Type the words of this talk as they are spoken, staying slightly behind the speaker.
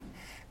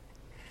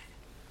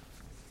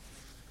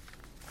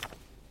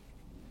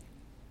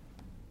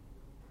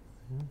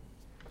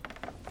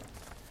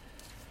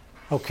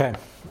Okay,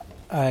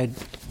 I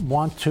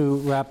want to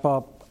wrap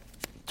up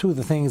two of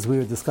the things we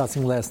were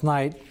discussing last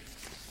night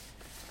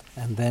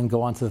and then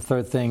go on to the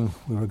third thing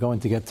we were going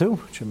to get to,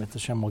 which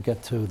Hashem will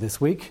get to this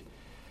week.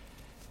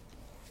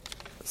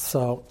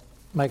 So,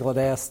 Michael had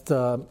asked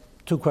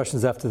two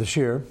questions after the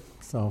shir,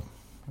 so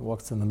he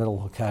walks in the middle,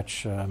 he'll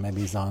catch,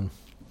 maybe he's on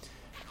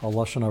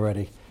Lashon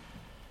already.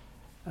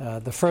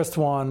 The first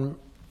one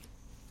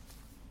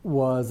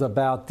was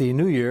about the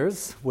New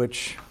Year's,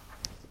 which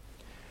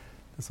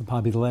this will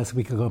probably be the last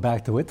week I'll go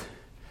back to it.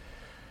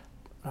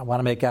 I want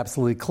to make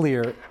absolutely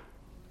clear,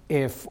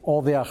 if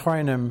all the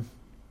Achronim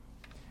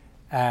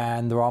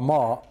and the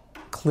Ramah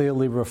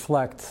clearly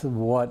reflect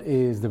what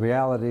is the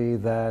reality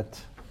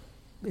that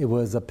it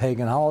was a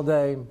pagan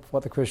holiday for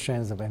the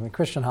Christians, a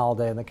Christian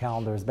holiday, and the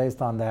calendar is based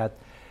on that,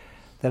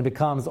 then it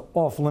becomes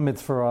off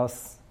limits for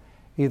us,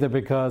 either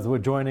because we're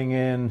joining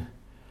in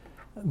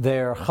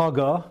their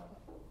Chaga,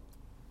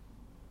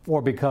 or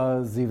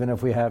because even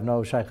if we have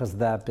no shaykhs to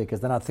that,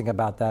 because they're not thinking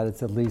about that,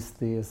 it's at least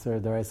the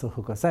Yisr D'Oraisa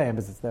Chukasayim,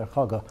 because it's their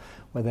Chaga,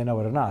 whether they know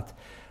it or not.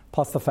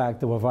 Plus the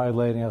fact that we're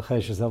violating Al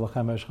Cheshes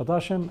Elachem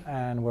Chadashim,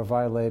 and we're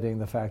violating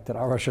the fact that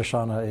our Rosh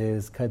Hashanah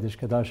is Kaddish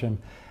Kadashim,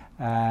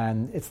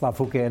 and it's not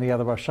Fuke any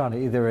other Rosh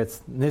Hashanah. Either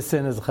it's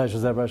Nisan is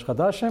Cheshes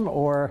Chadashim,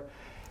 or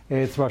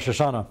it's Rosh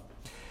Hashanah.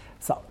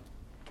 So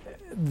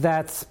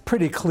that's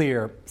pretty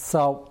clear.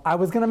 So I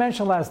was going to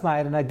mention last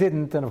night, and I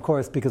didn't, and of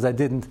course, because I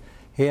didn't,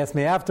 he asked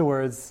me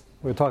afterwards,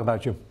 we'll talk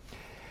about you.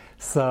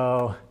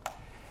 So,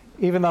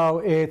 even though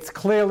it's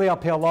clearly a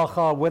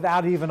halacha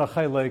without even a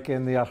chilek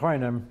in the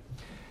Achronim,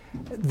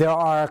 there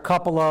are a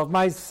couple of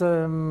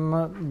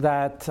ma'asim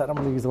that, I don't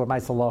want to use the word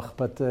ma'asalach,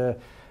 but a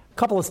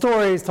couple of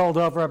stories told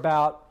over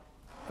about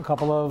a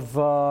couple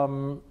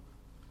of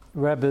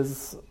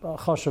Rebbe's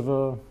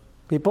Choshev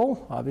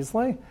people,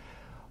 obviously,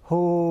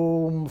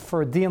 who,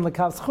 for Din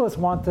L'Kav Zchus,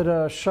 wanted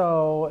to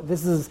show,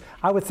 this is,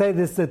 I would say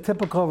this is a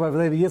typical Rav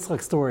Levi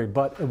Yitzchak story,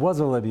 but it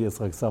was Rav Levi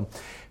Yitzchak, so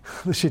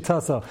the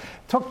Shitasa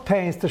took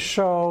pains to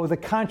show the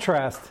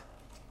contrast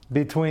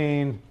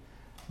between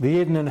the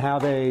Yidden and how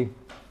they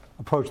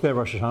approach their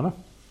Rosh Hashanah.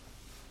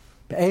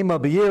 Be'ema,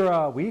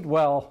 Be'ira, we eat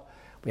well,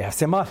 we have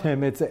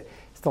Simatim, it's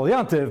still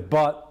Yantiv,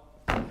 but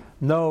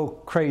no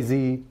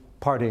crazy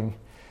partying.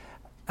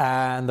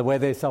 And the way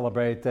they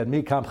celebrate, and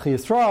Mikam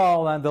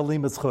Yisrael and the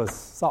Limas Chus.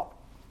 So,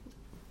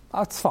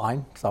 that's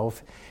fine. So,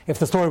 if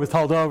the story was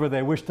told over,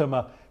 they wished them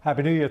a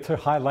Happy New Year to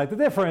highlight the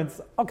difference.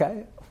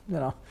 Okay,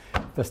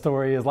 if the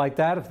story is like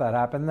that, if that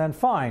happened, then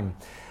fine.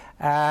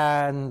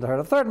 And I heard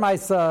a third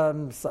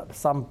Maisa,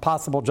 some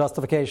possible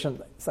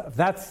justification. So if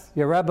that's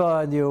your Rebbe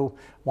and you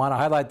want to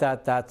highlight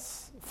that,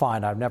 that's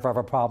fine. I've never had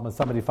a problem with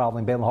somebody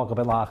following Bein L'Hokah,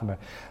 Bein L'Achmer.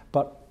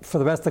 But for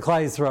the rest of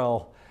Klal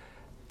Yisrael,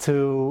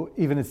 to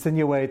even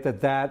insinuate that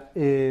that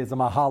is a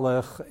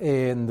mahalach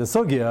in the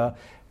sugya,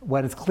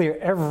 when it's clear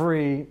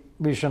every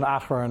Rishon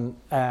Achron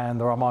and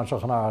the Raman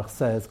Shulchan Aruch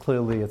says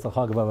clearly it's a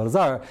Chag of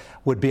Azar,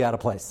 would be out of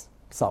place.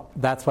 So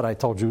that's what I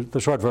told you, the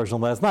short version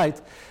last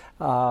night.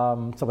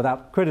 So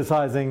without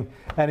criticizing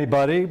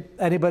anybody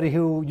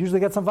who usually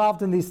gets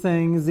involved in these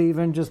things,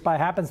 even just by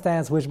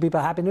happenstance, wish people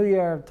a Happy New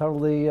Year,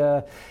 totally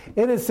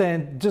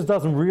innocent, just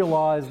doesn't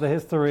realize the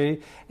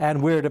history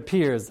and where it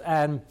appears.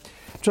 And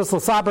just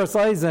l'saber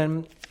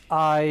saizen,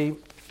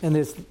 in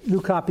this new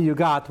copy you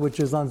got,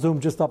 which is on Zoom,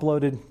 just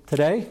uploaded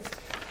today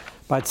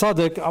by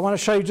Tzaddik, I want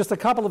to show you just a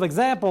couple of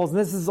examples, and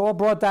this is all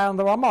brought down in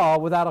the Ramah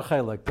without a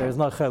chelik. There's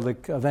no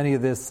chelik of any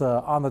of this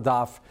on the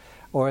daf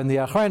or in the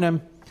Achronim.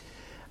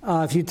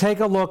 If you take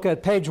a look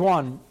at page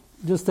 1,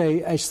 just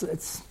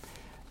it's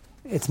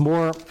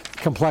more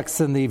complex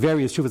than the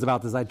various shuvas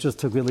about this. I just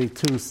took really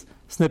two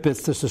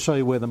snippets just to show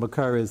you where the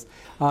makar is.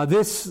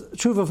 This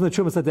shuva from the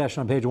Trumas Hadesh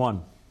on page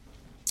 1.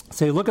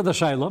 So you look at the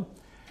Shaila,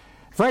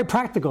 very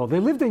practical. They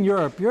lived in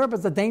Europe. Europe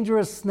is a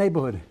dangerous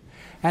neighborhood.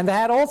 And they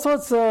had all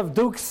sorts of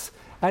dukes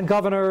and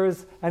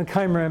governors and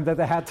kaimrim that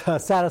they had to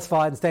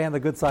satisfy and stay on the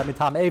good side,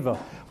 mitam Eva,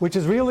 which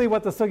is really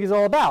what the sugi is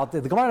all about.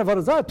 The Gemara of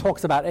Avodah Zarah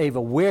talks about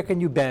Eva. Where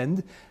can you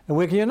bend and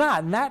where can you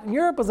not? And that in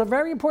Europe is a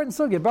very important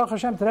sugi. Baruch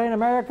Hashem, today in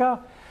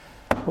America,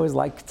 I always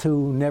like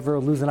to never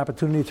lose an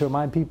opportunity to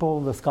remind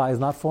people the sky is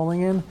not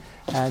falling in.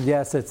 And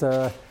yes, it's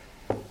a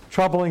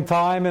troubling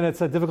time and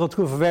it's a difficult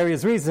tool for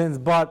various reasons,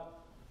 but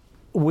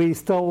we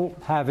still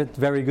have it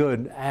very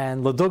good.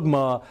 And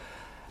Ladugma,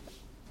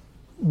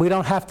 we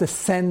don't have to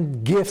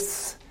send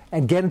gifts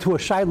and get into a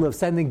shaila of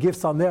sending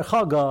gifts on their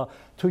chaga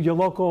to your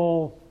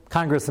local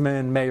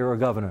congressman, mayor, or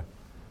governor.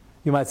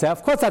 You might say,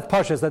 of course that's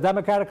Pashas, a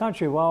democratic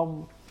country.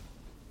 Well,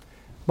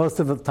 most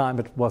of the time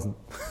it wasn't.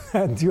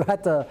 And you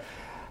had to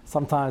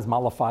sometimes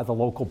mollify the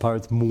local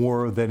parts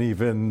more than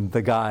even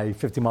the guy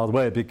 50 miles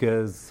away,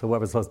 because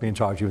whoever's supposed to be in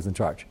charge, he was in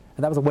charge.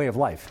 And that was a way of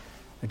life.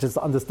 And just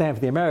understand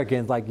for the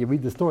Americans, like you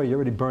read the story, you're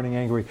already burning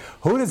angry.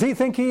 Who does he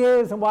think he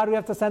is? And why do we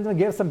have to send him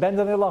gifts and bend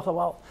on the halacha?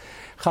 Well,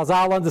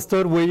 Chazal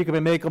understood where you can be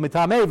mekel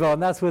mitam eva,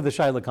 and that's where the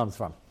shaila comes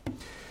from.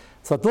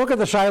 So look at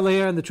the shaila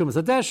here in the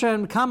Trumas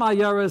Hadeshen. Kama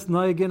yaris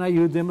noigin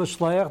ayudim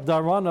l'shleich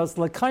daranos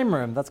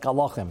l'kaimrim. That's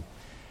galachim,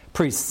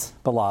 priests,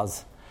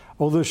 balaz.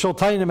 Or the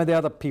Shultainim and the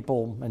other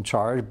people in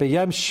charge.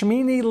 B'yam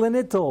Shmini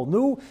Linitel.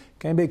 New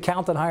can be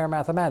counted higher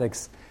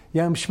mathematics.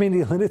 Yom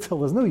Shmini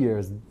Linitel is New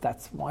Year's.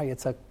 That's why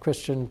it's a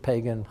Christian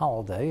pagan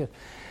holiday.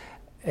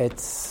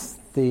 It's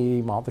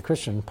the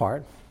Christian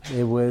part.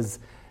 It was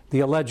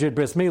the alleged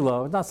bris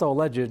milah. Not so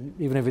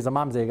alleged. Even if he's a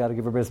mamzer, you got to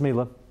give a bris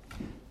milah.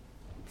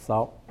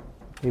 So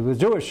he was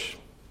Jewish.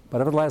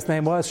 Whatever the last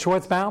name was,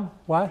 Schwartzbaum.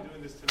 What? Are you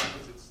doing this tonight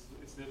because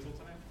it's Nittel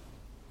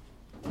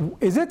tonight?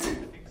 Is it?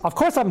 Of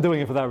course I'm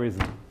doing it for that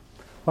reason.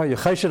 Well, you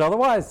chaysh it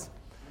otherwise.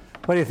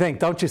 What do you think?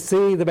 Don't you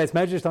see the base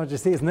measures? Don't you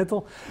see it's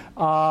Nittel?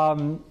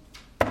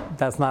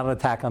 That's not an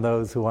attack on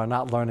those who are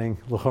not learning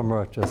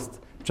L'chumrah, just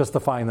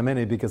justifying the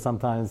mini, because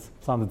sometimes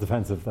it's on the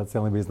defensive. That's the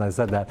only reason I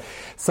said that.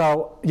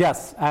 So,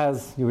 yes,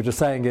 as you were just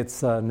saying,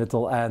 it's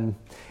Nittel. And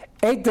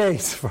 8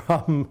 days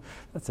from,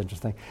 that's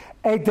interesting,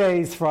 8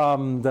 days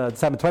from the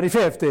December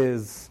 25th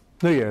is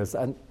New Year's.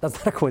 And that's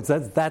not a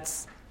coincidence.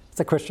 It's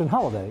a Christian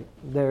holiday.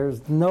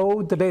 There's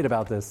no debate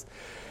about this.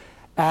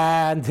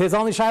 And his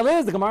only shaila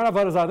is the Gemara of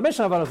Avodah Zarah, the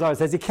Mishnah of Avodah Zarah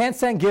says you can't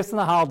send gifts on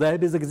the holiday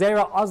because the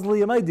Gezerah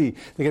Azli Yamedi.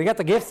 They're going to get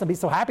the gifts and be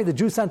so happy the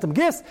Jews sent them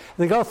gifts.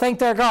 They go thank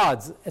their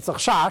gods. It's a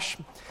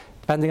chash,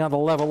 depending on the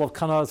level of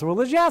Kana's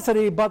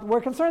religiosity, but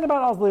we're concerned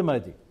about Azli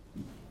Yamedi.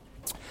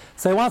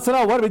 So he wants to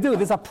know, what do we do?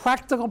 There's a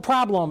practical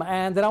problem,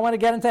 and they don't want to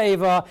get into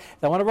Eva.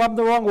 They want to rub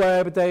them the wrong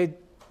way, but they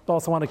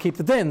also want to keep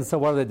the din. So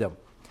what do?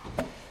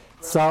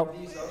 So,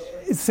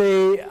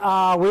 see, we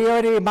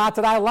already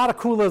matted out a lot of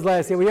coolers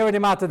last year. We already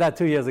matted that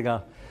 2 years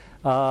ago.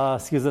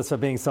 Excuse us for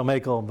being so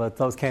makel, but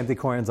those candy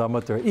corns are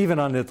mutter, even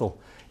on Nittel,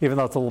 even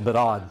though it's a little bit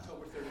odd.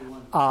 October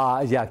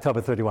 31. Yeah,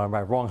 October 31,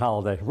 right. Wrong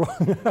holiday.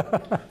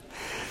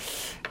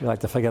 You like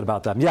to forget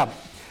about them. Yeah.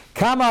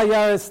 Kama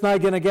Yaris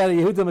Snagin again,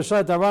 Yehuda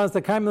Mashat Arans,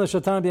 the Kaimil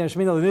Shatan Bian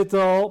Shmina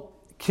Nittel,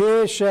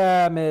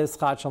 Kishem is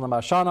Chachon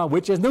Mashana,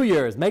 which is New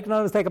Year's. Make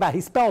no mistake about it.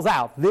 He spells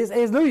out, this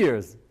is New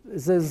Year's.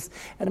 This is,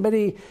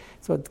 anybody,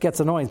 so it gets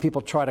annoying.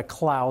 People try to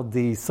cloud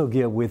the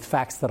sugya with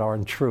facts that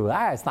aren't true.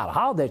 It's not a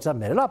holiday, just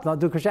made it up. Don't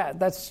do kashat.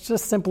 That's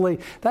just simply,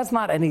 that's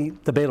not any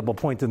debatable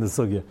point in the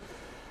sugya.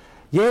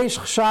 Yesh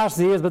chash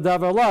ziyaz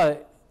b'davar lo.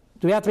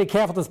 Do we have to be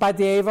careful despite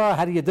the Eva?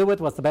 How do you do it?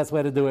 What's the best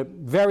way to do it?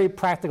 Very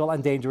practical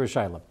and dangerous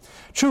shayla.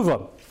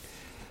 Tshuva.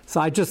 So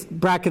I just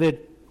bracketed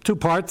 2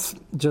 parts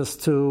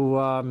just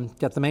to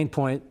get the main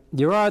point.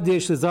 Try not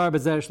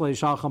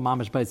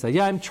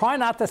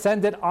to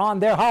send it on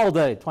their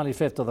holiday,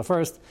 25th or the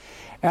 1st.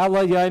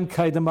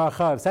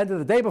 Send it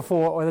the day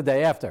before or the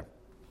day after.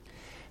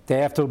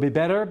 Day after will be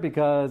better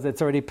because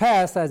it's already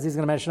passed, as he's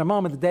going to mention in a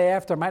moment. The day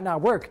after might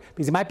not work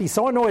because he might be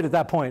so annoyed at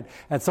that point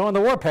and so on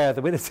the warpath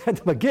that we didn't send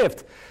him a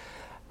gift.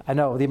 I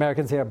know the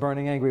Americans here are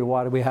burning angry.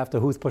 Why do we have to?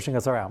 Who's pushing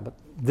us around? But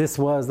this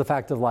was the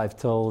fact of life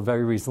till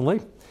very recently.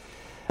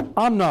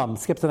 Amnam,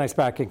 skip to the next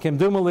bracket. He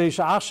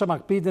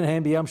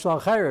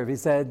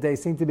said they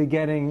seem to be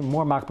getting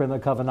more makbid in the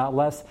cover, not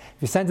less. If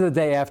you send it the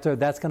day after,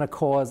 that's going to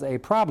cause a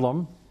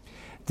problem.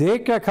 The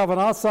kalan,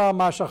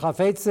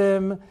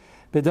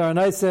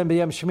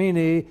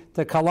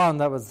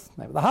 that was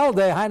the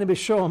holiday.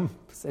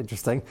 It's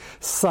interesting.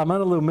 Says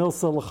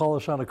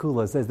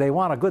they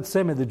want a good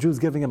simon. The Jews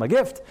giving him a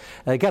gift.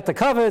 They get the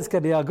cover. It's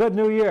going to be a good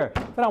New Year.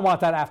 They don't want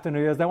that after New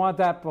Year's. They want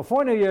that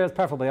before New Year's,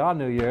 preferably on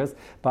New Year's.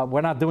 But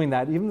we're not doing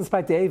that, even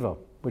despite the Eva,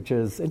 which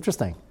is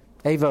interesting.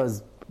 Eva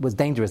was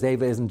dangerous.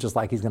 Eva isn't just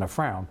like he's going to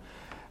frown.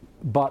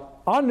 But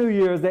on New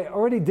Year's, they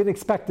already did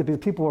expect it because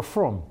people were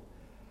from.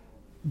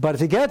 But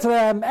if you get to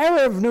them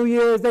Erev New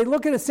Year's, they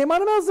look at it and say,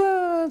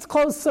 it's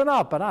close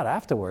enough, but not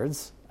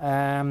afterwards.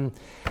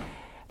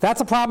 That's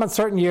a problem in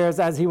certain years,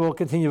 as he will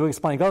continue to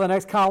explain. Go to the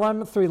next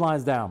column, 3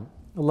 lines down.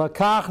 So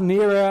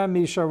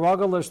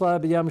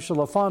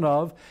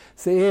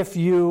if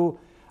you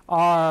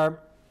are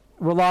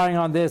relying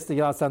on this, that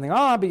you're not sending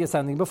on, but you're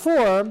sending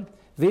before,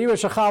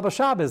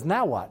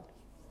 now what?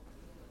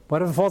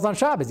 What if it falls on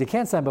Shabbos? You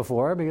can't send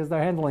before because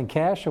they're handling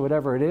cash or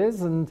whatever it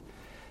is, and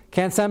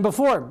can't send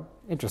before.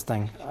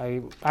 Interesting.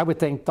 I would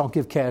think don't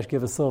give cash,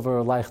 give a silver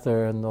or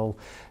leichter, and the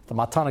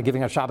matana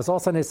giving on Shabbos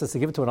also needs to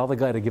give it to another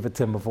guy to give it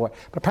to him before.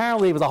 But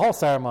apparently it was a whole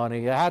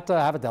ceremony. You had to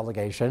have a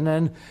delegation,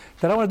 and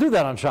they don't want to do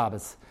that on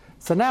Shabbos.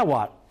 So now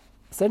what?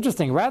 It's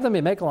interesting. Rather than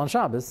be mekel on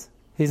Shabbos,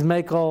 he's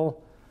mekel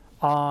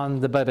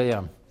on the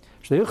Baybayam.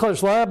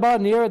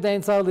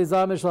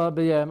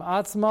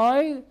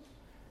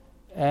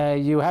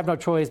 You have no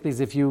choice because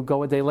if you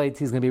go a day late,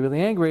 he's going to be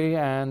really angry,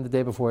 and the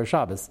day before is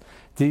Shabbos.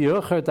 He's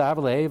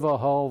already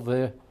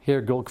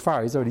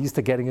used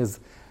to getting his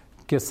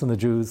gifts from the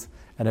Jews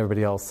and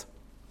everybody else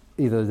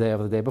either the day or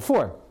the day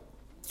before.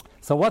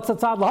 So what's the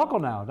tzad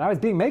l'hakol now? Now he's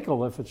being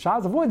makel. If it's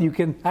Shabbos of wood, you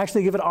can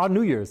actually give it on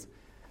New Year's.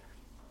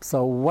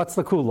 So what's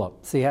the kula?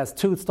 So he has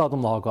 2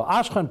 tzadim l'hakol.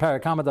 Ashchan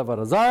perikamad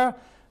avodah zarah,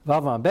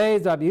 vavam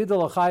beis, Rabbi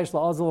Yehuda l'chayish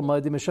la'azal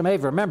moedim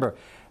mishamev. Remember,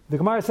 the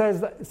Gemara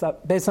says,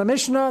 based on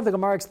Mishnah, the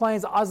Gemara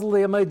explains,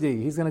 Azli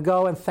Amadi. He's going to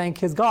go and thank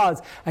his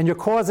gods, and you're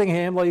causing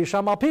him, Lo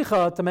Yisham Al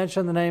Picha, to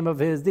mention the name of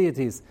his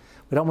deities.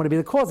 We don't want to be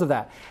the cause of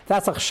that.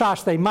 That's a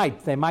chash. They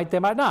might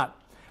not.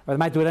 Or they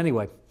might do it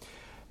anyway.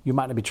 You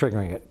might not be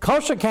triggering it.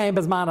 Kosher came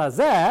Bezman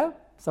Hazeh,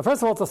 So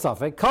first of all, it's a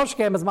suffix.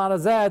 Koshkem is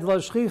manazed lo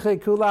shchichi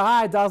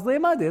kulahai das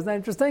li'imadi. Isn't that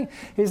interesting?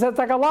 He said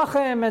like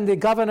Alachim and the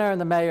governor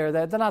and the mayor,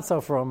 they're not so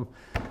from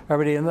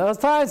everybody in those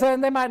times,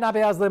 and they might not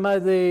be as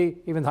li'imadi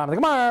even time of the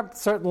Gemara,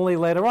 certainly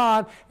later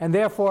on, and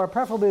therefore,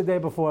 preferably the day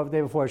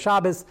before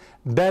Shabbos,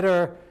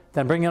 better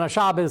than bringing a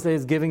Shabbos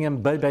is giving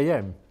him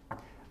Baybayim.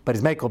 But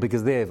he's Mekel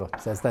because the Eva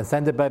says then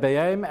send it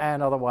Baybayim,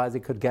 and otherwise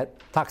it could get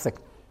toxic.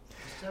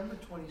 December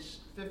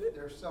 25th,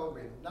 they're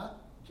celebrating, not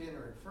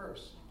January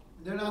 1st.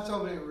 They're not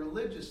celebrating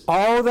religious.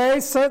 Oh, they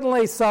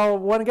certainly. So,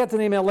 we're going to get to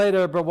an email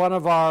later, but one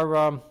of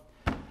our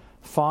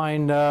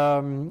fine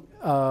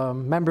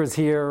members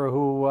here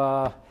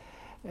who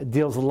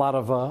deals with a lot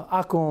of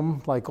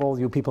akum, like all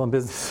you people in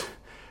business,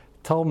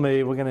 told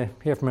me, we're going to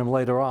hear from him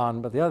later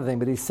on, but the other thing,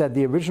 but he said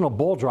the original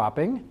ball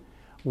dropping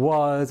it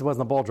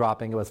wasn't a ball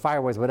dropping, it was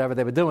fireworks, whatever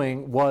they were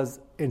doing, was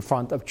in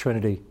front of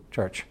Trinity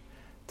Church.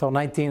 Till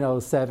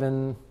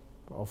 1907,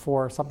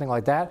 04, something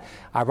like that.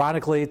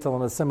 Ironically, till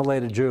an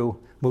assimilated Jew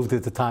moved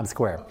it to Times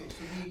Square. Okay,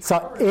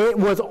 So it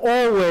was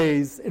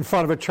always in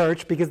front of a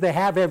church because they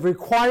have a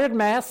required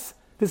mass.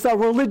 This is a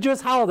religious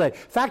holiday. The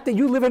fact that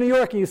you live in New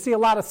York and you see a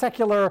lot of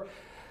secular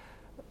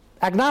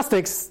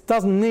agnostics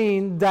doesn't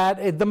mean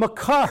that the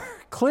Makar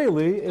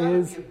clearly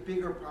is... It's got to be a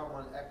bigger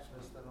problem on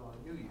Xmas than on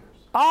New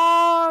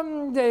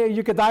Year's.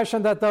 You could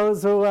darshan that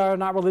those who are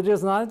not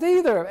religious not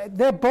either.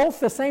 They're both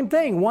the same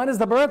thing. One is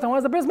the birth and one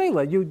is the bris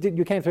milah.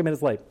 You came 3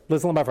 minutes late.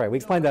 Listen to my friend. We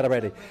explained that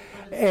already.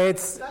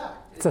 It's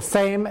the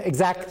same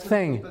exact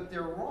thing. But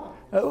they're wrong.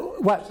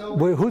 What?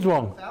 Who's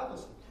wrong?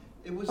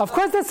 Of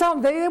course,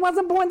 they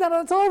wasn't born that.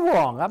 It's all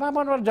wrong. I'm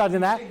not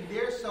judging that.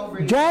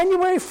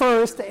 January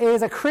 1st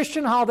is a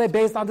Christian holiday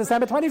based on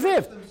December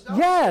 25th.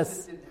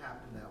 Yes.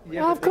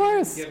 Yeah, of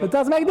course. It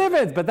doesn't make a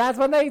difference. But that's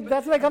when they're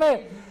going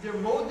to...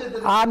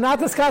 I'm not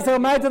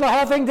discussing the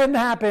whole thing didn't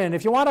happen.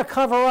 If you want to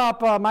cover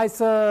up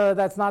Maisa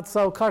that's not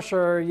so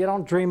kosher, you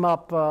don't dream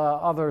up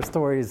other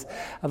stories.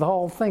 The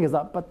whole thing is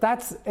up. But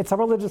it's a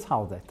religious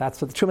holiday.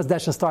 That's what the Trumas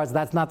Deshen starts.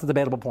 That's not the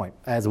debatable point,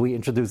 as we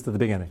introduced at the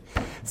beginning.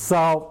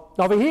 So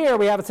over here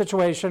we have a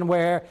situation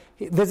where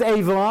there's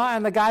Eva,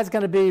 and the guy's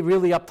going to be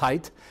really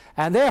uptight.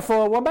 And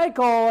therefore, we'll make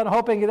all and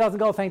hoping he doesn't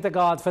go thank to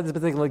God for this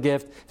particular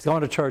gift. He's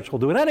going to church. We'll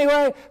do it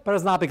anyway, but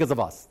it's not because of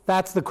us.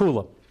 That's the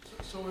kula.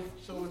 So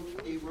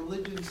if a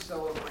religion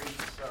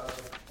celebrates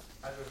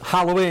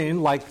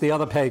Halloween, like the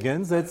other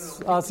pagans,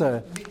 it's us.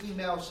 Mickey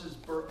Mouse's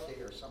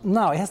birthday or something.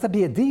 No, it has to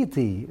be a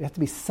deity. You have to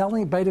be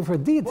celebrating for a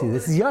deity.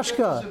 This is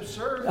Yashka.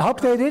 Absurd. I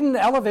hope they didn't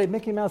elevate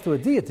Mickey Mouse to a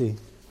deity.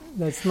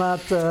 That's not.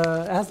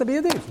 It has to be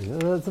a deity.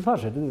 It's a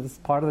pasha. It's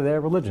part of their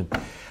religion.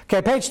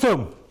 Okay, page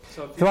 2.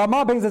 So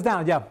Ramah brings us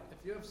down. Yeah.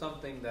 If you have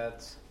something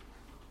that's,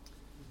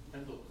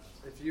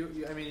 if you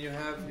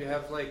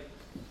have like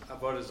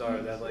avodah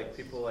zarah that like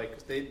people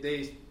like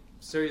they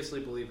seriously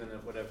believe in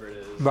it, whatever it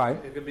is. Right.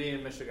 It could be in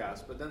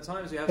Mishagas, but then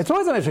sometimes you have. It's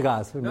always a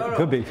Mishagas. No,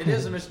 could be. It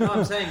is a Mishagas. No,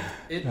 I'm saying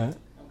it.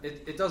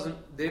 It doesn't.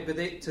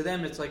 To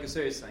them, it's like a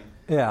serious thing.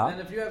 Yeah. And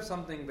if you have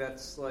something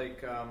that's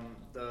like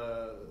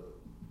the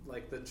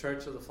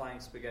Church of the Flying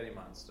Spaghetti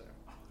Monster.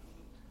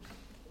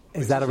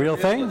 Is that a real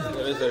thing?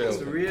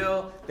 It's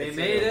real. They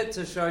made it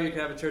to show you can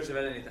have a church of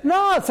anything.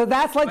 No, so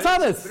that's like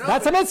Tzadis.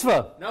 That's a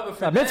mitzvah. No, but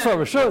for a mitzvah,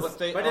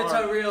 Rishus. But it's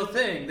a real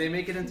thing. They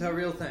make it into a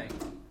real thing.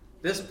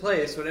 This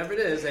place, whatever it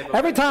is,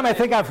 every time I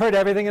think I've heard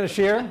everything in a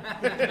shir,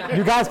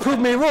 you guys prove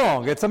me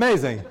wrong. It's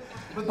amazing.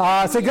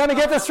 So you're going to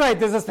get this straight.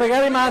 There's a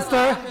spaghetti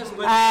monster,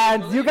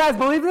 and you guys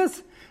believe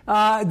this?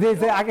 I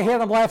can hear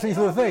them laughing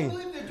through the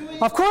thing.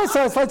 Of course,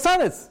 so it's like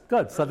Tzadis.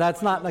 Good. So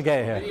that's not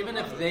negay here. But even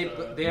if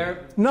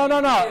they're no,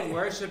 they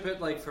worship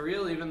it like for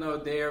real, even though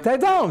they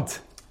don't.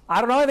 I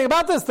don't know anything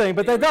about this thing,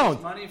 but they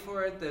don't. Money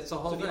for it. That's the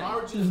whole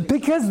thing.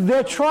 Because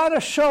they're trying to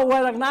show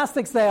what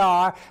agnostics they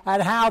are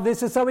and how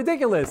this is so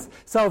ridiculous.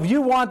 So if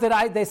you wanted,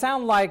 they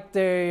sound like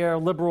they are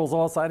liberals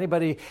also.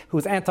 Anybody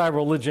who's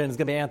anti-religion is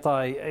going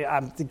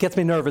to be it gets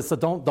me nervous, so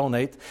don't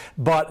donate.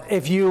 But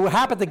if you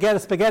happen to get a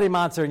spaghetti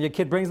monster and your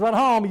kid brings one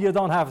home, you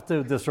don't have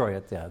to destroy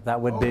it. Yeah,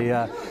 that would be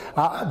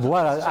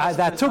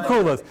that two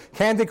coolers.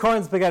 Candy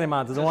corn spaghetti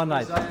monsters in one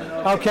night.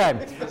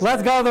 Okay,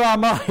 let's go to the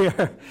Ramah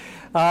here.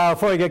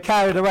 Before we get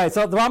carried away.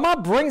 So the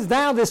Ramah brings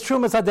down this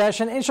Trumas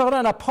Hadeshen. In Shulchan,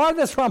 and a part of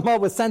this Ramah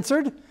was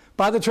censored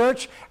by the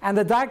church, and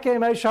the Darkei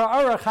Moshe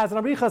Aruch has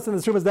an Arichas in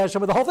the Trumas Hadeshen,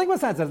 but the whole thing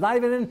was censored. It's not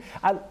even in,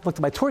 I looked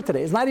at my tour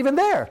today, it's not even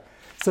there.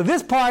 So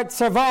this part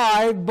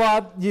survived,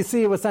 but you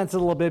see it was censored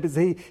a little bit because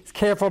he's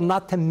careful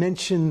not to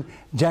mention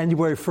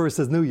January 1st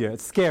as New Year.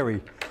 It's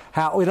scary.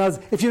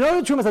 If you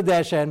know the Trumas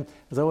Hadeshen,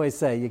 as I always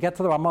say, you get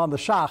to the Ramah and the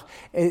Shach,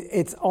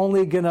 it's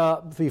only going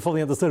to be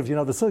fully understood if you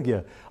know the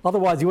Sugya.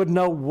 Otherwise, you wouldn't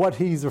know what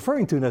he's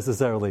referring to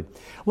necessarily.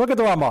 Look at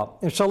the Ramah.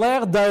 In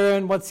Shalech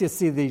Dayan, once you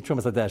see the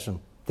Trumas Hadeshen,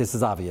 this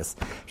is obvious.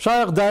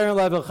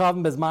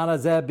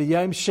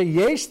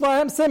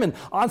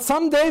 On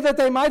some day that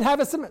they might have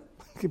a simon.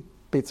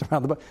 Beats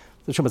around the bush.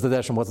 The Trumas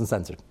Hadeshen wasn't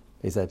censored.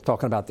 He said,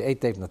 talking about the 8th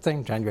day from the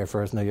thing, January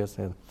 1st, New Year's.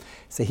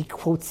 So he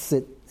quotes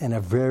it in a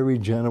very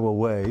general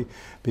way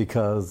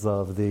because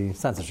of the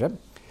censorship.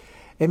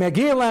 You could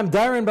do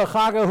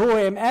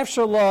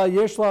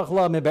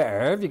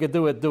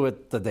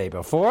it the day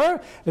before.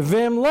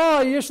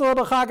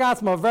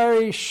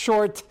 Very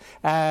short,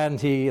 and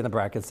he in the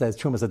bracket says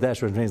Chumas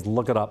Hadesh, which means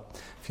look it up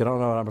if you don't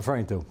know what I'm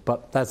referring to.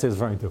 But that's what he's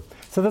referring to.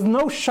 So there's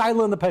no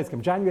Shiloh in the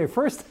Pesachim. January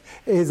 1st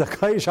is a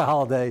Kodesh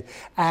holiday,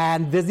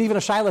 and there's even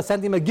a Shiloh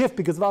sending him a gift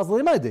because of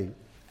Azal Imadi.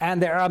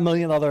 And there are a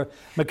million other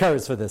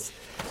Makaris for this.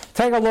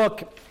 Take a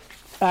look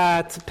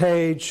at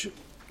page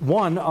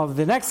 1 of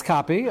the next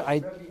copy.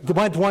 I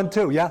went 1,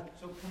 2, yeah?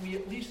 So can we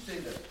at least say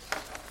this?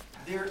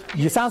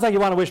 You sounds like you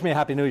want to wish me a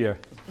Happy New Year.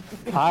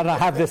 I don't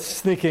have this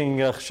sneaking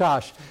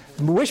shash.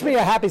 Wish me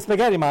a happy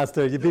spaghetti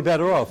monster. You'd be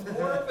better off.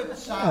 More of a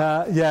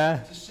sign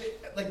yeah. to say,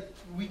 like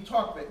we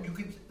talked about, you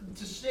could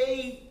to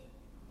say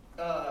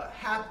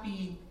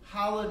happy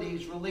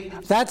holidays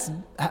related.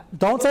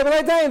 Don't say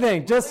related to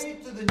anything. Just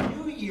related to the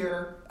New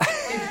Year is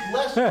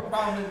less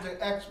prominent to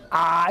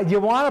Xmas. You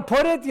want to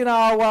put it,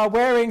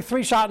 wearing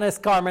 3 shotness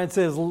garments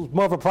is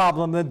more of a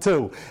problem than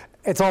 2.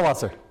 It's all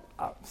usher.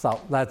 So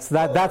that's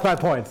my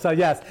point. So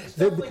yes,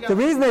 the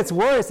reason it's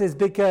worse is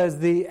because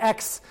the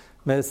X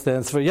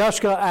stands for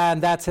Yoshka,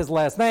 and that's his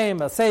last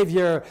name, a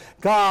savior,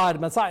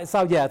 God, Messiah.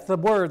 So yes, the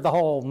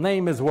whole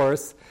name is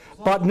worse.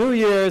 But New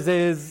Year's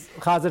is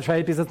Chazar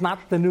Treif because it's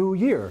not the new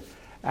year.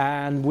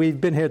 And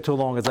we've been here too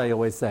long, as I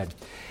always said.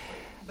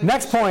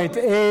 Next point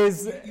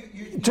is,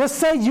 just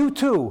say you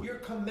too. You're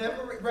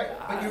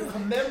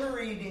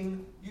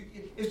commemorating.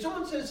 If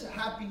someone says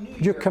Happy New Year,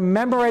 you're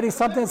commemorating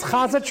something that's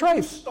Chazar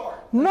Treif.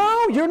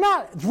 No, you're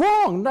not. It's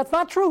wrong. That's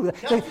not true.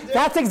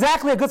 That's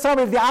exactly a good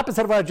summary of the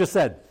opposite of what I just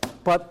said.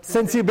 But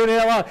since you've been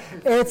here long,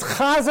 it's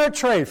Chazar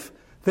Treif.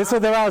 This is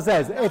what the Rao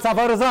says. It's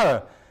Avodah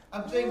Zarah.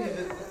 I'm saying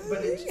that,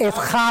 but it's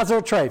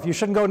Chazar Treif. You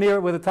shouldn't go near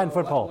it with a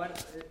 10-foot pole.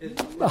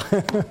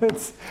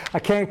 I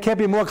can't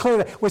be more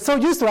clear. We're so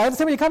used to it. I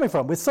understand where you're coming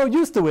from. We're so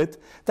used to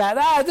it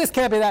that this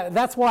can't be that.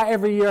 That's why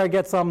every year I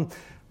get some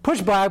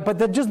pushback, but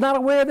they're just not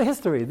aware of the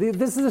history.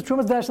 This is a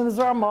Trumas Dash and this is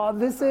Ramah.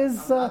 This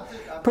is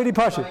pretty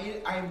partial.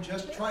 I'm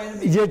just trying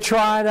to. You're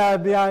trying to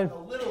be. A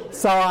little bit.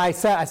 So I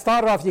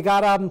started off. You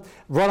got to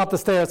run up the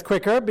stairs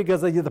quicker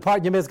because the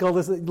part you missed. Go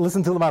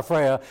listen to the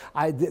Mafreya.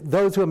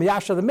 Those who are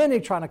Miyasha the Mini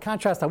trying to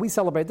contrast how we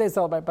celebrate, they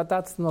celebrate, but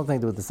that's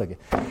nothing to do with the Sugi.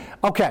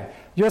 Okay,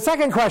 your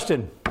second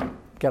question.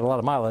 Get a lot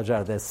of mileage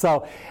out of this.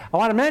 So I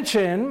want to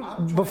mention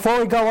before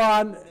we go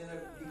on.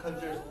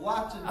 Because there's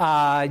lots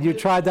of. You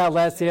tried that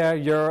last year.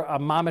 You're a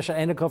mamish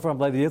eniko from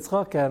Levi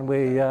Yitzchak, and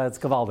it's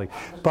Gavaldi.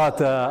 But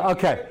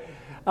okay.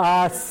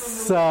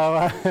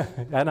 So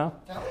I know.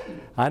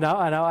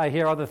 I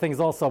hear other things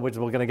also, which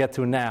we're going to get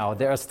to now.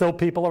 There are still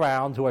people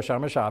around who are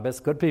Shomer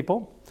Shabbos, good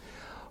people,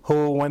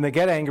 who, when they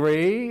get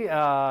angry,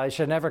 you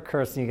should never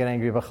curse when you get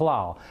angry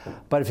b'chalal.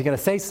 But if you're going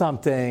to say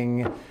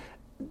something,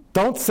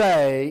 don't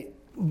be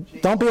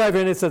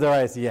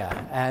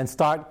Avnitza and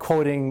start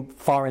quoting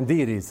foreign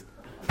deities.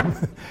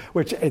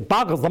 Which it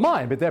boggles the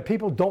mind, but there are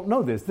people who don't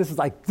know this. This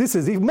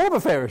is even more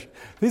beferish.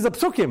 These are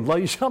psukim, lo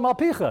yisham al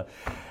picha.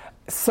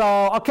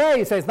 So, okay,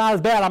 you say it's not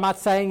as bad. I'm not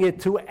saying it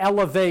to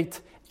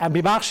elevate and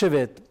be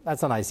machshavit.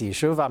 That's a nice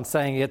issue. I'm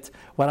saying it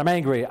when I'm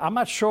angry. I'm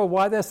not sure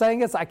why they're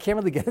saying it. So I can't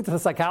really get into the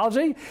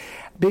psychology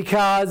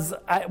because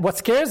what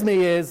scares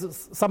me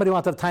is somebody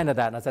wanted to tie into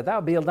that, and I said that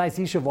would be a nice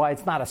issue of why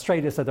it's not a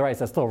straight issue. The right,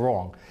 that's still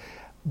wrong.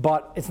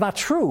 But it's not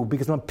true,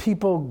 because when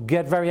people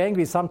get very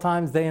angry,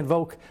 sometimes they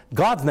invoke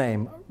God's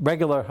name,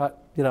 regular,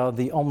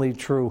 the only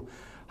true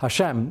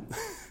Hashem.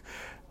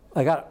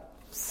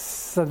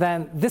 So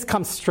then this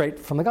comes straight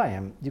from the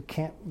Goyim.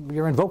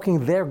 You're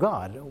invoking their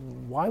God.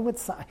 Why would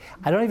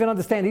I don't even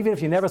understand, even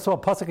if you never saw a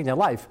pasuk in your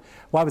life,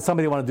 why would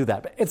somebody want to do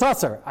that? But it's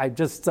usher. I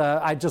just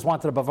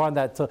wanted to bavard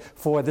that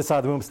before this side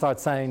of the room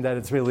starts saying that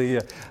it's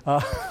really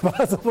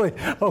possibly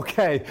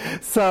okay.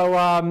 So,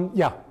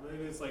 yeah.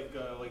 Maybe it's like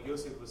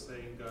Yosef was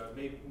saying,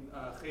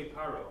 Chei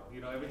Paro.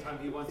 Every time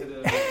he wanted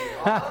to.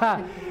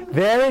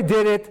 There he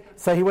did it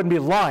so he wouldn't be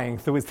lying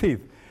through his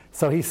teeth.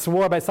 So he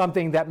swore by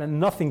something that meant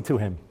nothing to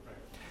him. Right.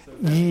 So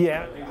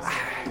yeah.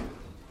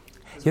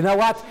 You know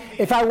what?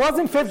 If I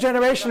wasn't fifth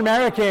generation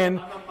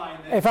American,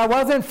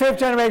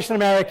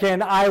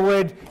 I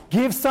would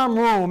give some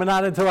room and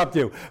not interrupt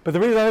you. But the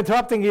reason I'm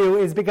interrupting you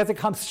is because it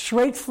comes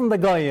straight from the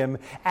Goyim,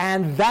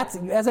 and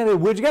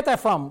where'd you get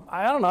that from?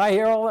 I don't know. I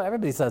hear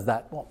everybody says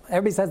that. Well,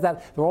 everybody says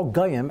that. They're all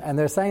Goyim, and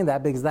they're saying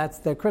that because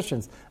they're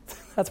Christians.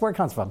 That's where it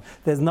comes from.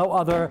 There's no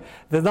other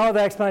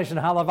explanation.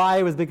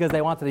 Halavai was because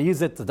they wanted to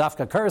use it to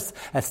dafka curse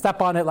and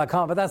step on it like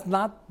but that's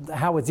not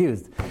how it's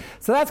used.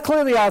 So that's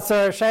clearly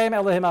Aser, Shem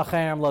Elohim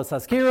Acherem Lo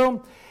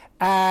Saskiru.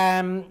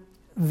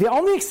 The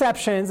only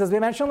exceptions, as we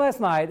mentioned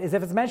last night, is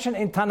if it's mentioned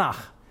in Tanakh.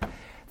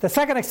 The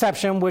second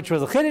exception, which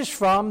was a chiddush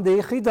from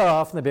the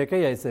Chidah, from the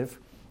Birkei Yosef,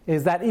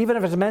 is that even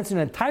if it's mentioned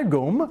in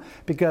Targum,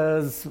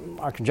 because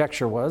our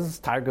conjecture was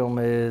Targum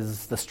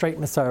is the straight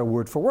Messiah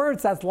word for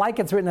words, that's like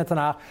it's written in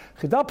Tanakh.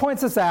 Chidah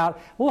points this out.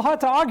 A little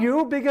hard to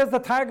argue because the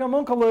Targum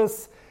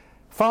Onkelos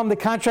from the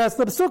contrast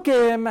of the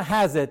Psukim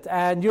has it.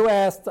 And you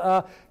asked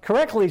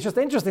correctly, it's just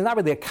interesting, not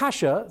really a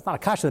kasha, it's not a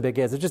kasha the Birkei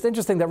Yosef, it's just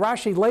interesting that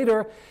Rashi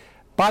later,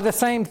 by the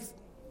same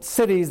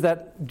cities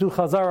that do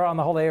Chazara on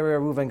the whole area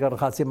of Reuven, Gad,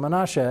 Chasib,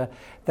 Menashe,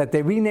 that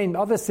they renamed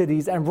other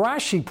cities, and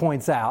Rashi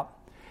points out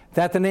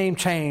that the name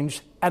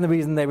changed, and the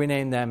reason they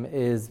renamed them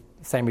is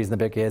the same reason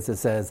the Birkei Yosef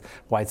says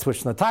why it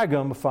switched in the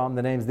Targum from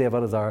the names of the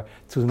Avodah Zarah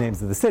to the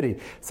names of the city.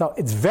 So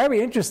it's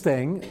very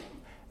interesting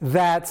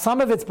that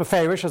some of it's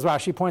Beferish, as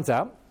Rashi points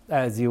out,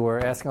 as you were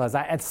asking last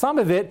night, and some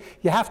of it,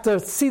 you have to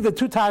see the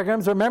two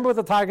Targums, remember what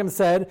the Targum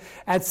said,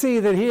 and see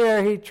that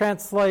here he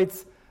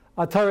translates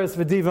Ataris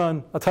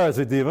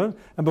V'Divan,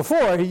 and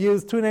before he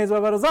used two names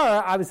of Avodah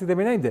Zarah, obviously they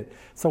renamed it.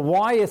 So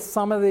why is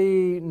some of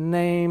the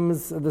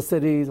names of the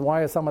cities,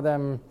 why are some of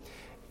them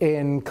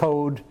in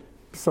code,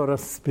 so to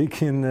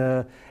speak, in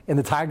the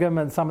Targum,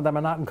 and some of them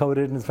are not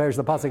encoded in the Ferish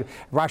the Pasuk?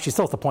 Rashi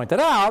still has to point it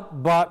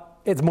out, but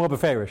it's more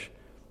Beferish.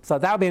 So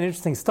that would be an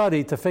interesting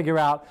study to figure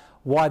out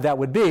why that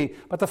would be.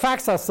 But the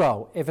facts are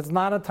so. If it's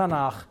not a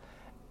Tanakh,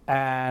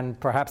 and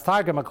perhaps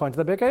Targum, according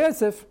to the Birkei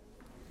Yosef,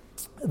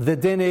 the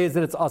din is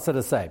that it's also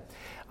to say.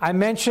 I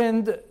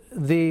mentioned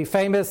the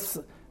famous,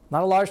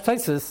 not a large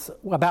thesis,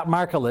 about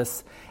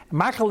Markalis.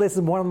 Markalis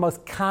is one of the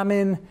most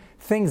common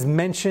things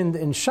mentioned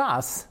in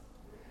Shas,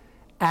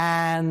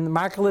 and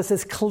Markalis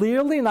is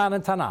clearly not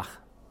in Tanakh.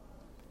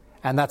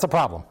 And that's a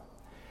problem.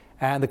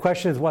 And the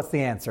question is, what's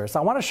the answer? So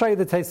I want to show you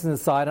the thesis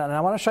inside, and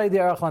I want to show you the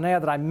Aruch LaNer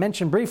that I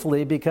mentioned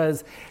briefly,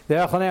 because the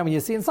Aruch LaNer, when you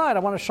see inside, I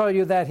want to show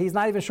you that he's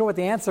not even sure what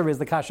the answer is.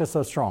 The kasha is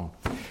so strong.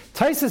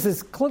 Taisus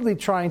is clearly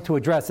trying to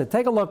address it.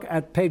 Take a look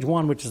at page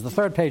 1, which is the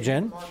third page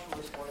in.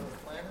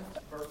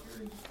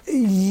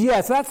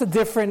 Yes, that's a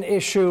different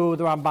issue.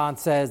 The Ramban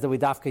says that we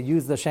dafka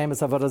use the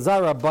Shemus of Avodah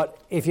Zarah,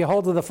 but if you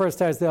hold to the first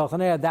teres, the Aruch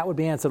LaNer, that would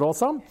be answered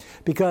also,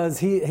 because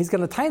he's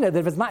going to tell you that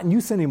if it's not in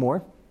use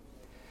anymore,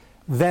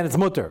 then it's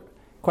mutter.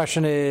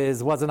 Question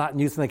is, was it not in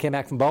use when they came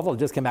back from Bavel? It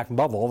just came back from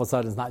Bavel. All of a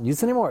sudden it's not in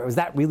use anymore. Is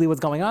that really what's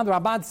going on? The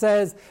Rabbah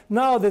says,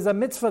 no, there's a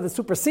mitzvah that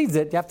supersedes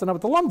it. You have to know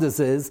what the lumdus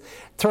is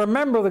to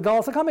remember the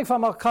goals are coming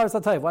from Akar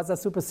Satayv. What's that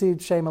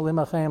supersede? Shem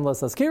Alimachem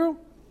Lasaskiru.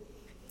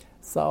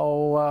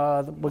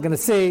 So we're going to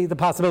see the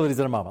possibilities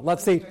in a moment.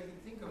 Let's see. I can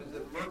think of it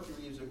that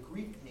Mercury is a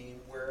Greek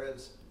name,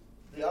 whereas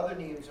the other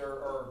names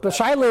are The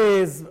Shaila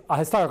is a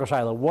historical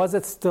Shaila. Was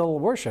it still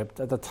worshipped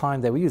at the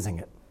time they were using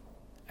it?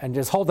 And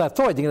just hold that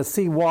thought. You're going to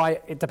see why.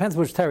 It depends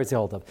which teretz you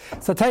hold of.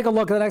 So take a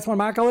look at the next one,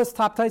 Markalis,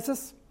 top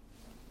Taisus.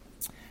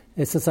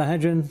 It's a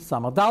Sanhedrin,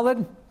 Samar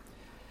Dalid.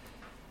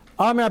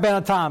 Amir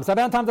Ben Tam. So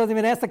Ben Tam doesn't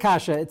even ask the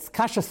kasha. It's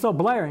kasha so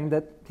blaring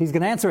that he's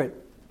going to answer it.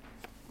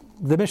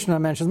 The Mishnah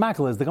mentions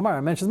Markalis. The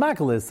Gemara mentions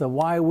Markalis. So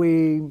why are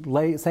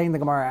we saying the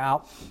Gemara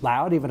out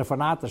loud, even if we're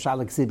not the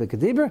Shalak Siba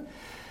Kedibra?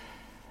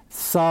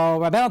 So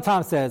Rabbi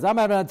Tam says,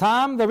 Amir Ben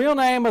Tam, the real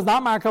name was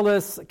not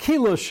Markalis,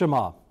 Kilu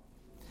Shema.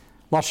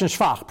 Lashon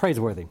Shvach,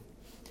 praiseworthy.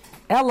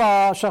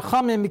 Ella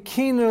shachamim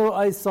kinu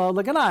isa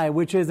leganai,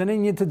 which is an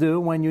inyan to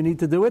do when you need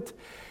to do it.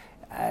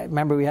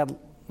 Remember, we had,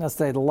 let's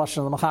say, the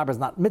Lashon of the Mechaber is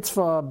not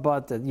mitzvah,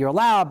 but you're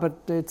allowed,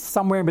 but it's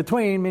somewhere in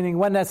between, meaning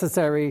when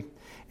necessary,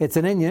 it's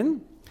an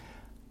inyan.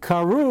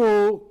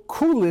 Karu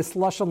kulis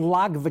lashon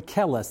lag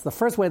v'keles. The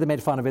first way they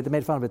made fun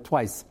of it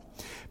twice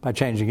by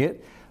changing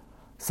it.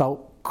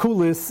 So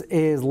kulis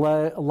is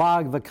lag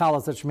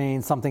v'keles, which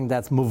means something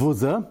that's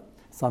muvuza,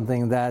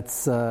 something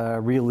that's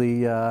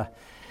really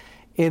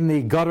in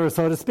the gutter,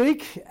 so to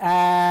speak.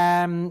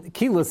 And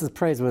kilus is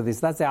praiseworthy,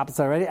 so that's the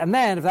opposite already. And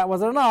then, if that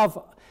wasn't enough,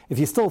 if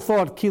you still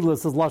thought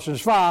kilus is lashon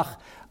shvach,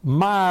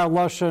 mar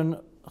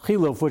lashon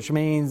chiluf, which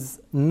means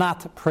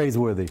not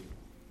praiseworthy.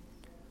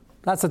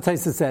 That's what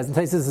Taisus says. And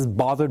Taisus is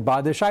bothered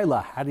by the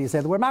shaila. How do you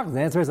say the word Malchus?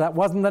 The answer is that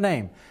wasn't the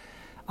name.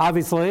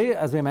 Obviously,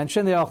 as we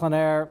mentioned, the Aruch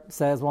LaNer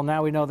says, well,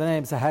 now we know the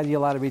name, so how do you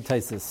allow to read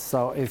Taisus?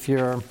 So if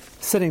you're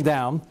sitting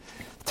down,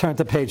 turn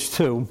to page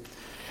 2.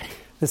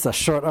 This is a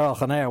short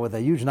Aruch LaNer with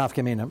a huge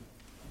nafkamina.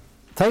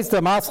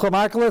 Taista Maschel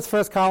Markalis,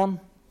 first column,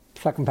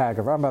 second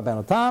paragraph. Rambam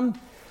Ben Otam,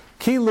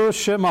 Kilu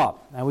Shema.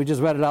 And we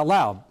just read it out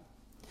loud.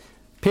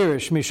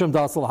 Pirish Mishum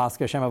Dasal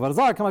Hasker Shem Avodah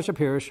Zarah Kamasha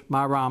Pirish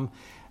Maram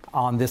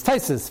on this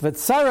Taisus.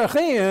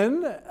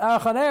 V'tzarachin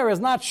Aruch LaNer is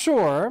not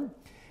sure.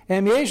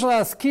 And Yesh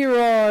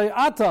Laskira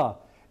Ata.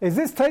 Is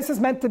this Taisus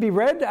meant to be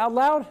read out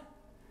loud?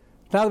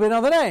 Now that we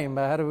know the name,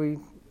 how do we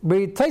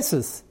read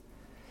Taisus?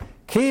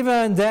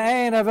 Kivan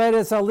Da'ain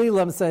Avedis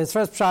Alilam says his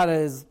first pshat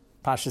is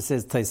Pasha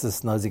says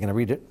Taisus knows you're going to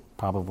read it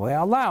probably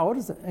out loud,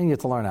 and you have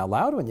to learn out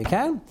loud when you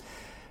can.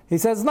 He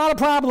says it's not a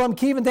problem.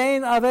 Kivan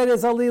Da'ain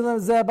Avedis Alilam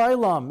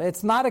Zebailam.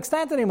 It's not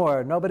extant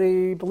anymore.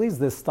 Nobody believes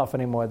this stuff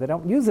anymore. They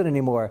don't use it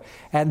anymore,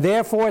 and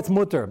therefore it's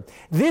mutter.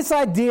 This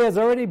idea is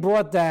already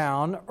brought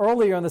down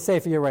earlier in the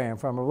Sefer Yereim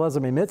from Rav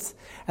Elazar Mimitz,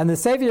 and the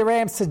Sefer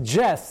Yereim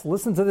suggests.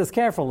 Listen to this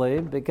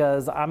carefully,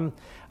 because I'm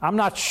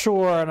not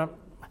sure, and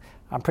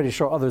I'm pretty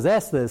sure others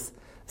asked this.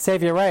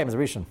 Sefer Yereim is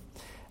Rishon.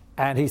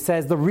 And he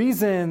says the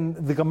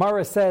reason the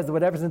Gemara says that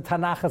whatever's in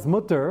Tanakh is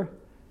mutter,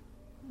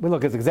 we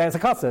look at the exact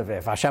kasev.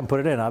 If Hashem put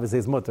it in, obviously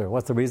it's mutter.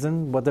 What's the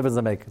reason? What difference does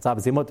it make? It's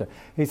obviously mutter.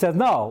 He says,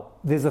 no,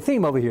 there's a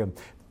theme over here.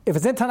 If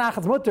it's in Tanakh,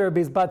 it's mutter,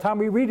 because by the time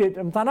we read it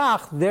in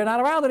Tanakh, they're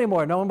not around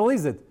anymore. No one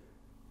believes it.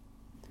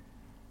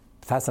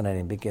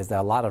 Fascinating, because there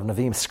are a lot of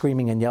Nevi'im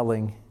screaming and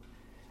yelling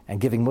and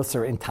giving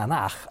Musar in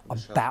Tanakh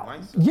about...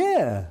 Ma'aser.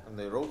 Yeah. And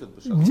they wrote it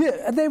b'Shabbat.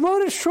 Yeah, and they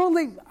wrote it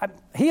shortly.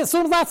 He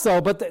assumes not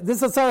so, but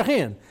this is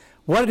Tzarachian.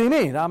 What did he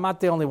mean? I'm not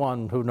the only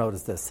one who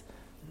noticed this.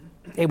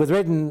 It was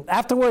written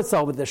afterwards,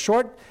 so with the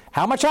short,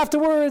 how much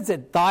afterwards?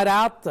 It died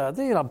out.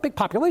 Big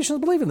populations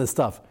believe in this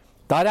stuff.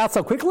 Died out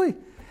so quickly.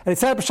 And he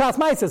said, B'Shas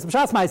Maisis.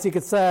 B'Shas Maisis, you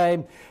could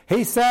say,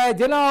 he said,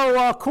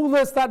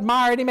 Kulis, that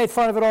married, he made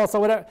fun of it also,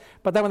 whatever.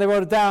 But then when they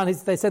wrote it down,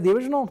 they said the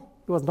original,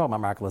 he wasn't talking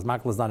about Markulis.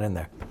 Markulis not in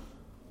there.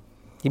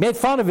 He made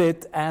fun of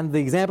it, and the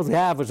examples we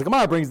have, which the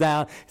Gemara brings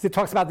down, he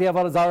talks about the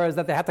Avodah Zarah,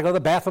 that they had to go to the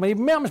bathroom, and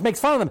he makes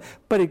fun of them,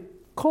 but he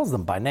calls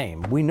them by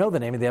name. We know the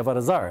name of the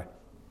Avodah Zarah.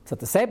 So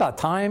to say about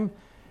time,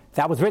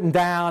 that was written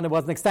down, it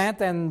wasn't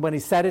extant, and when he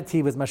said it,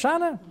 he was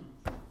Mashana.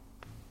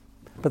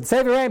 But the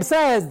Sefer Reim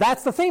says,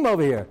 that's the theme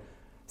over here.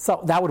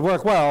 So that would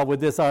work well with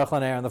this Aruch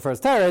LaNer in the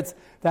first teretz,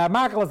 that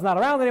Markel is not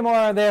around anymore,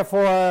 and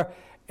therefore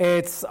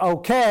it's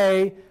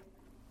okay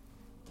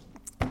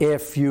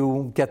if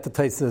you get the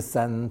Taisus,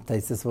 and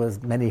Taisus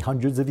was many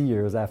hundreds of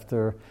years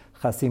after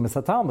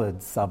Chasimus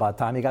HaTalmud. So by the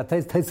time he got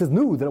Taisus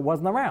knew that it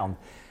wasn't around.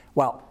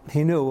 Well,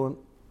 he knew,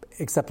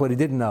 except what he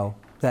didn't know,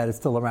 that it's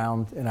still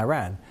around in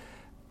Iran.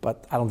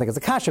 But I don't think it's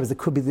a kasha, because it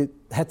could be the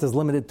het is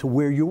limited to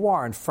where you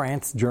are in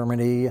France,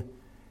 Germany,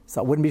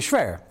 so it wouldn't be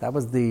shver. That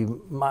was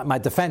my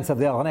defense of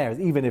the Aruch LaNer.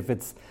 Even if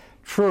it's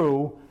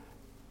true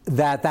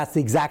that that's the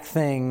exact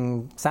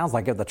thing, sounds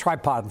like the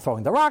tripod and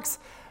throwing the rocks,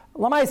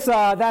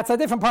 Lamaisa, that's a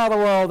different part of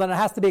the world, and it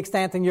has to be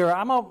extant in Europe.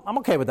 I'm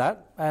okay with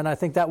that, and I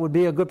think that would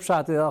be a good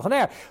pshat to the Aruch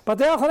LaNer. But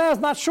the Aruch LaNer is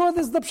not sure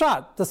this is the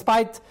pshat,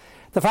 despite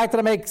the fact that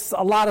it makes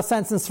a lot of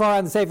sense in Sfarah,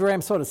 and the Sefer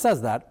Reim sort of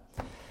says that.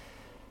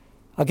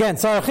 Again,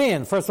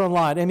 Tzarachian, first one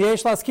line. Im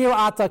yesh laskir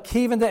ata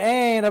kivin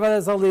de'ein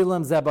avodas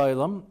halilim ze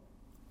ba'olam.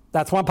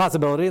 That's one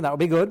possibility, and that would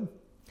be good.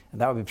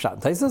 And that would be pshat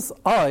and taisus.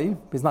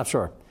 He's not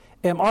sure.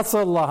 Im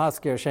asal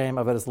lahaskir shem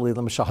avodas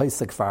halilim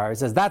shahisik far. He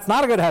says, that's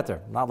not a good heter,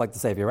 not like the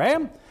Sefer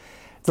Reim.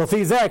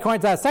 According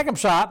to that second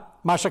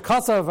shot,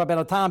 Mashakasav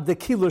Rabbeinu Tam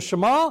Dekilu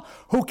Shema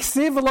Hu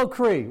Ksiv Lo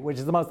Kri, which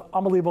is the most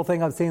unbelievable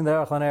thing I've seen in the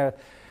Aruch LaNer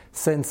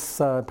since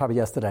probably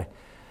yesterday.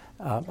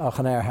 Aruch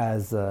LaNer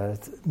has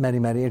many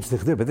interesting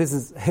things, but this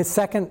is his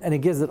second, and he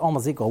gives it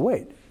almost equal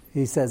weight.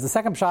 He says the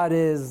second shot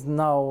is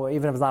no,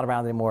 even if it's not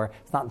around anymore,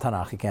 it's not in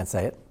Tanakh. You can't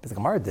say it because the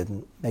Gemara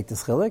didn't make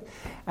this chilik.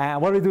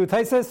 And what do we do with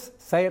Taisus?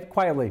 Say it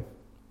quietly,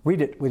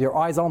 read it with your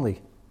eyes only.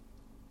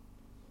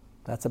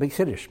 That's a big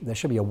chiddush. There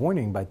should be a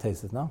warning by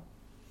Taisus, no?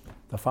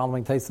 The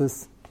following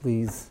Taisus,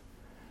 please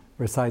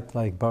recite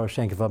like Baruch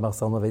Shem Kivah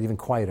Melchel Levet, even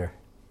quieter.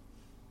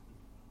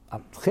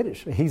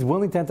 Chiddush. He's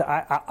willing to enter.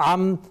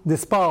 I'm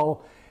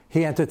dispo.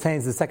 He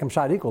entertains the second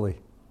shot equally.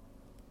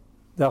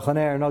 The Aruch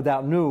LaNer no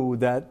doubt knew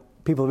that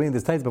people reading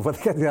this Taisus before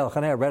they get to the Aruch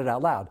LaNer read it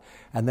out loud.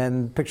 And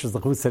then pictures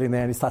the Chavus sitting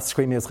there and he starts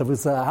screaming at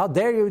Chavus, how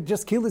dare you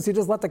just kill this, you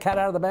just let the cat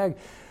out of the bag.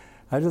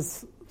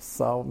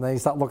 So then you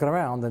start looking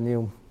around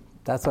and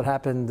that's what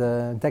happened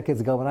decades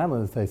ago when I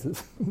learned this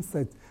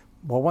Taisus.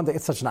 Well, one day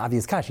it's such an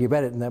obvious kash. You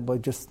read it, and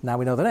then just now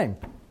we know the name.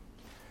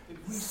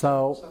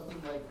 So, something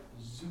like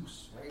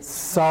Zeus, right?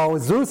 So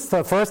Zeus,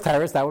 the first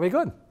terrorist, that would be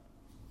good,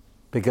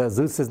 because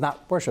Zeus is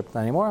not worshipped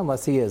anymore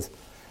unless he is.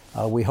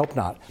 We hope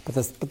not. But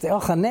the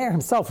Aruch LaNer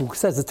himself, who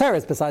says the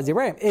terrorist besides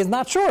Yereim, is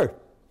not sure.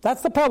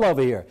 That's the pearl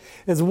over here.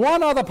 There's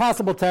one other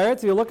possible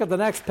terrorist. If you look at the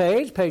next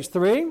page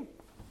 3.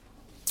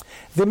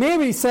 The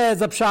Miri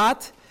says a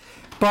pshat,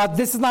 but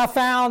this is not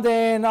found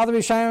in other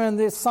Rishonim, and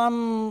there's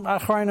some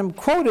Achronim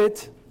quote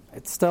it.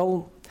 It's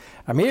still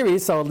a Miri,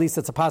 so at least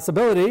it's a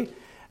possibility.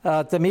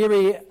 The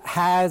Miri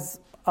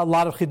has a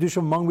lot of chidushim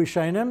among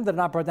Rishonim that are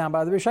not brought down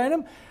by the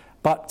Rishonim,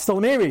 but still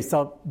a Miri.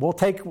 So we'll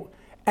take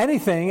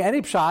anything,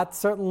 any pshat.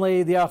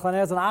 Certainly the Aruch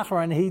LaNer is an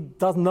Achron. He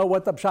doesn't know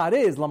what the pshat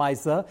is,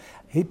 Lamaisa.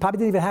 He probably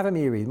didn't even have a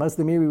Miri. Most of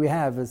the Miri we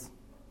have is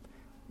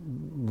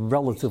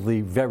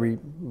relatively, very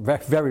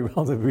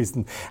relatively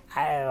recent,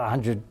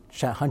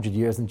 100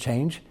 years and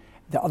change.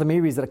 There are other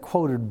Miris that are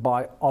quoted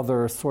by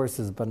other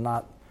sources, but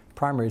not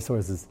primary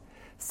sources.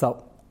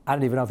 So I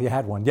don't even know if you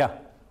had one. Yeah.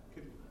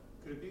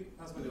 Could it be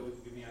possible that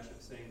with Gimiash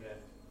saying that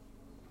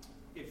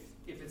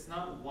if it's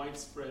not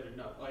widespread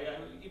enough,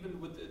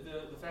 even with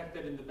the fact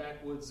that in the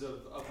backwoods of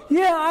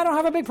yeah, I don't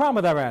have a big problem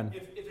with Iran.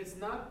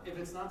 If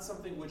it's not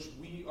something which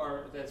we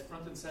are that's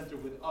front and center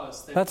with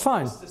us, then that's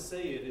fine. To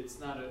say it's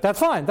not a. That's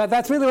fine.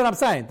 That's really what I'm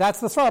saying. That's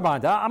the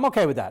Svaraband. I'm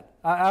okay with that.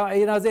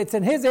 It's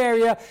in his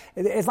area.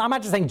 I'm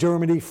not just saying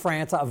Germany,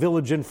 France, a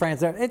village in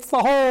France. It's the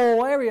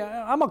whole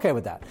area. I'm okay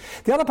with that.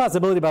 The other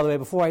possibility, by the way,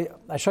 before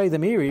I show you the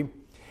Miri,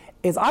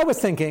 is I was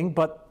thinking,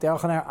 but the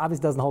Aruch LaNer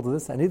obviously doesn't hold to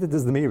this, and neither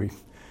does the Miri.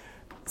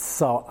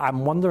 So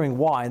I'm wondering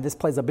why, and this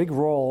plays a big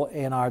role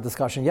in our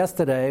discussion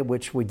yesterday,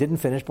 which we didn't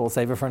finish, but we'll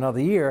save it for another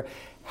year.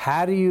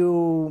 How do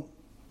you,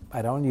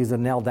 I don't use a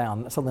nail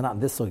down, certainly not in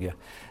this sugya,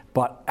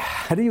 but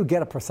how do you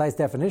get a precise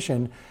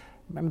definition?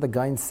 Remember the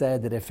Gaon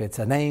said that if it's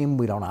a name,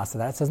 we don't answer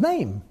that. It's his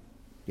name.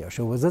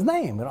 Yeshua was his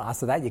name. We don't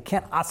answer that. You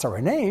can't answer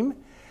a name.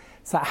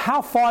 So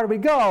how far do we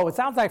go? It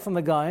sounds like from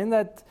the Gaon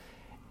that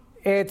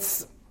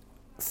it's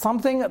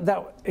something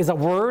that is a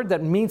word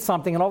that means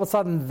something, and all of a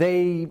sudden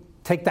they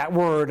take that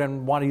word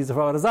and want to use it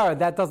for Avodah Zarah.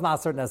 That does not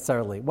assert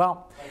necessarily.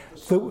 Well,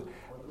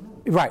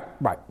 right.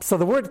 So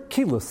the word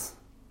kilus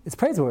is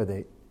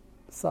praiseworthy.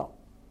 So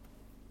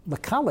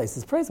lakales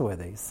is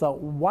praiseworthy. So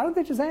why don't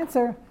they just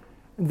answer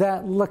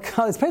that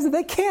lakales is praiseworthy?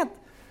 They can't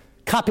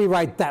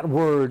copyright that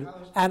word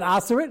and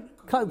assert it.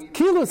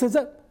 Kilus is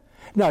it?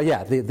 No,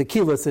 yeah, the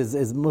kilus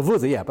is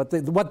mavuzah, yeah, but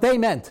what they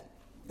meant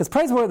is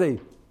praiseworthy.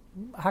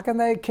 How can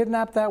they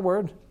kidnap that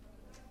word?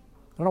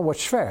 I don't know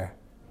what's fair.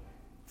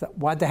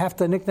 Why'd they have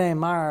to nickname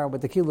Mar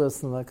with the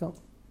kilus and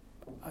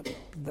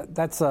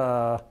that's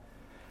a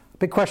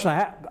big question I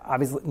have.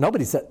 Obviously,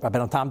 nobody said,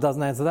 Rabbeinu Tam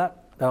doesn't answer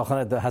that.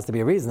 There has to be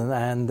a reason,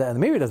 and the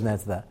Meiri doesn't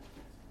answer that.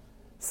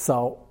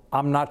 So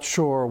I'm not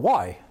sure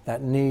why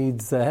that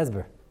needs a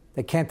hesber.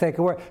 They can't take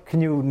a word.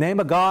 Can you name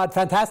a god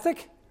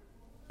fantastic?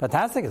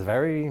 Fantastic is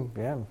very,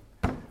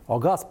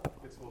 august,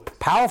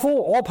 powerful,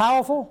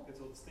 all-powerful.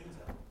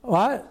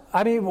 What?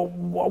 I mean,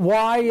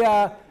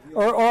 why,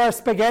 or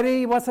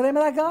spaghetti, what's the name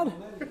of that god?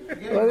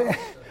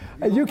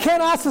 You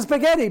can't ask for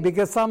spaghetti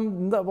because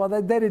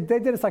they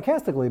did it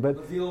sarcastically,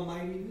 but the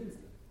Almighty means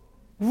that.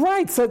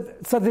 Right, so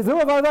there's no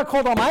other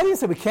called Almighty,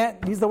 so we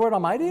can't use the word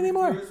Almighty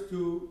anymore?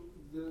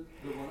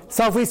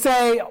 So if we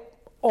say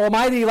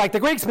Almighty like the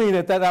Greeks mean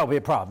it, that would be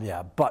a problem,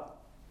 yeah, but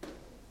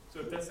so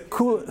if that's the case,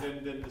 cool.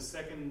 then the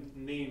second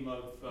name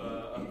of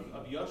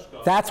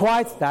Yashka. That's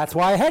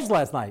why I hedged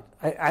last night.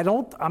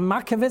 I'm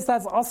not convinced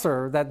that's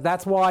usher.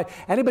 That's why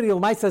anybody who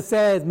might have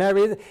says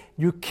Mary,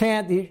 you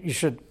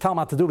should tell them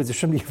not to do it because you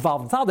shouldn't be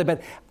involved in the holiday.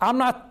 But I'm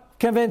not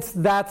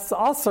convinced that's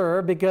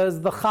usher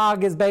because the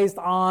Chag is based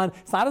on,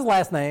 it's not his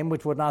last name,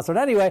 which would not usher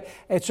anyway.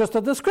 It's just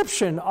a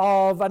description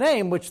of a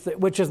name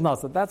which is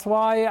nasr. That's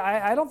why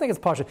I don't think it's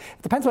pasha.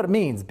 It depends what it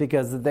means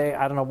because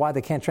I don't know why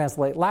they can't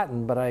translate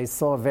Latin, but I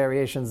saw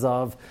variations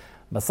of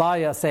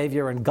Messiah,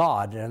 Savior, and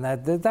God, and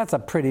that's a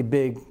pretty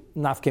big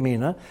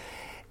nafkamina.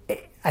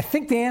 I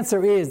think the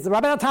answer is,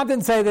 Rabbi Tam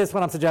didn't say this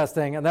when I'm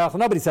suggesting, and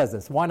nobody says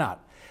this. Why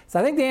not? So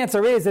I think the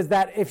answer is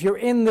that if you're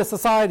in this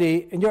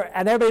society and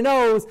everybody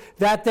knows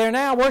that they're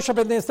now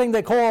worshiping this thing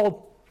they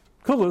call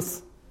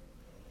kulus,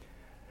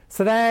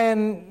 so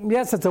then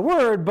yes, it's a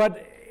word,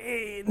 but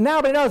now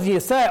everybody knows. You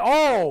say,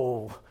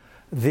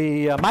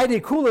 the mighty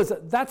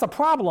kulus, that's a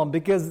problem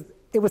because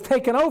it was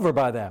taken over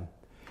by them.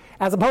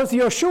 As opposed to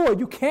Yeshua,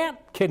 you can't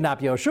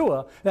kidnap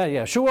Yeshua.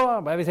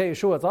 Yeshua, maybe say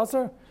Yeshua, it's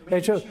usher. There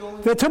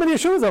are too many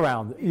Yeshuas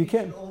around. You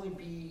can't. It should only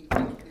be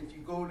if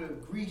you go to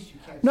Greece. You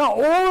can't. No,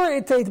 or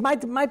it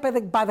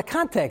might by the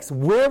context.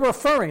 We're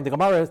referring the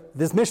Gemara.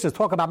 This Mishnah is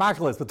talking about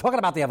Makalis. We're talking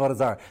about the Avodah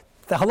Zarah.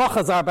 The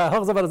halachas are about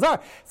Avodah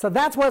Zarah. So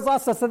that's where it's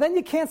usher. So then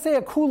you can't say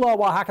a kula.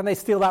 Well, how can they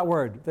steal that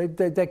word?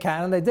 They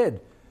can and they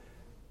did.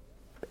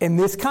 In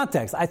this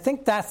context, I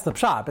think that's the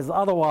pshat. Because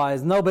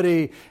otherwise,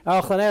 nobody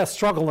is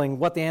struggling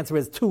what the answer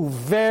is. Two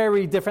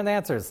very different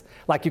answers.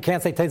 Like you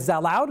can't say Taisus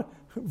out loud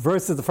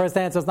versus the first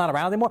answer is not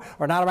around anymore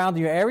or not around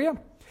in your area.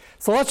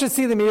 So let's just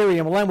see the Meiri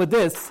and we'll end with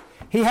this.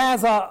 He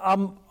has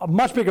a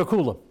much bigger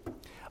kula.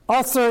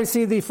 Also, you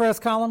see the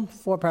first column,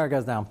 5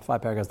 paragraphs down.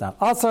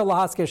 Also,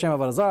 lahaske shem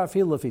avodah zarah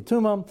fil lefi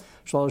tumam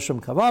shloshum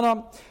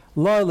kavana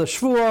lo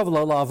l'shvuah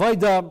lo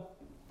la'avodah.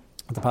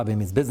 That probably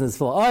means business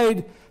full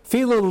oid.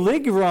 Filu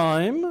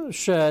ligraim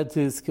shed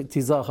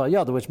tizacha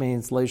yad, which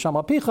means leisham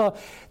apicha,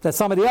 that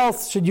somebody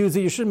else should use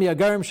it. You shouldn't be a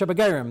garim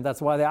shebagerim.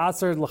 That's why they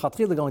answered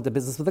l'chatchila going to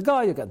business with a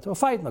guy. You get into a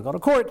fight, they'll go to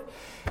court,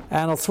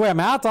 and he'll swear him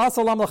out.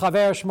 Also, lam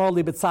l'chaver shmol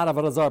li b'tzad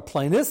avodah zarah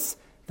plainis.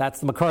 That's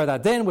the makar of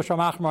that din, which are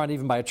machmar and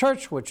even by a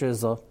church, which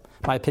is,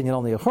 my opinion,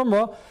 only a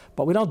chumrah,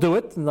 but we don't do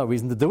it. There's no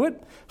reason to do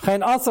it.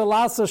 And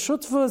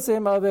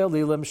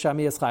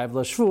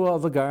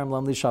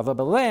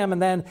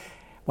then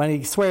when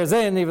he swears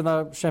in, even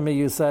though Shemi,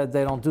 you said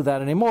they don't do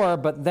that anymore,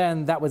 but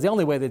then that was the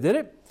only way they did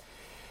it.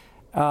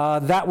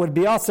 That would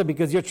be also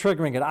because you're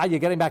triggering it. You're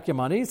getting back your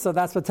money. So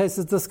that's what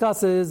Taisus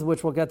discusses,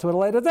 which we'll get to at a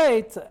later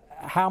date.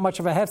 How much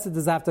of a hefset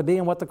does it have to be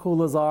and what the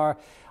kulas are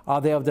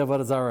they of the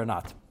Avodah Zarah or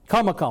not?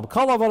 Kol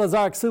Avodah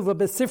Zarah ksuva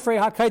b'sifrei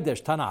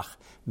HaKodesh, Tanakh,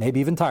 maybe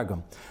even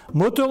Targum.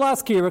 Mutur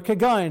laskira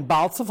kagain,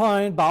 Baal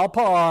Tzafain, Baal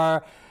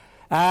Pa'ar,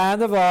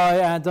 and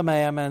Avai, and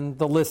Damayim, and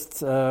the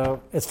list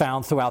is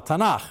found throughout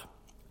Tanakh.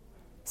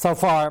 So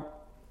far,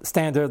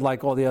 standard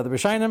like all the other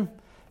Rishonim,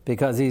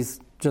 because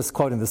he's just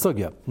quoting the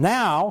sugya.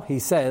 Now, he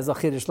says,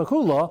 Achidish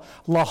l'kula,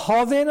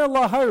 lahavin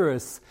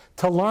laharis,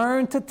 to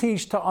learn, to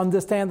teach, to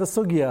understand the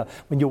sugya.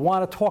 When you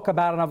want to talk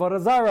about an Avodah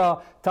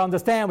Zarah, to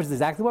understand, which is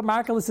exactly what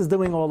Markalis is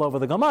doing all over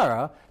the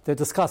Gemara, they're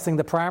discussing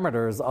the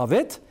parameters of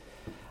it.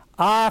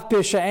 Af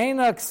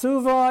b'she'ena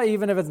ksuva,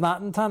 even if it's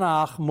not in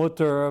Tanakh,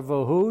 mutter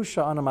v'hu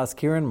sha'ana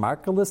maskirin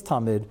Markalis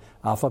tamid,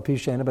 afa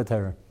b'she'ena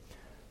b'terah.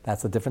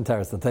 That's a different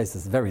terrace than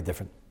Taisus, very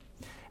different.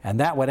 And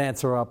that would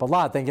answer up a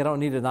lot. Then you don't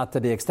need it not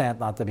to be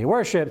extant, not to be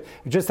worshipped.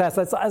 It just has,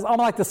 it's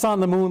like the sun,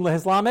 the moon,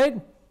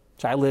 lehislamed.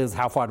 Shaila is,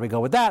 how far do we go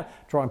with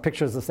that? Drawing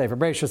pictures of Sefer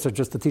Bereshis or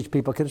just to teach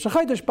people Kiddush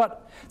HaChodesh,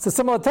 but it's a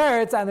similar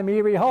teretz, and the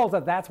Meiri holds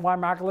that that's why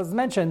Makel is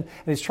mentioned,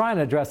 and he's trying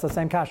to address the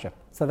same kasha.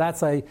 So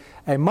that's a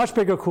much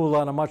bigger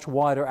kula and a much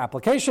wider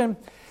application.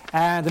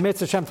 And the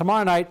Mitzvah Shem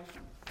tomorrow night,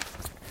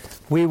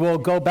 we will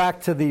go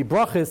back to the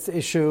brachis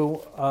issue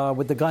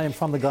with the Goyim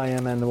from the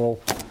Goyim, and we'll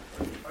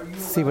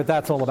see what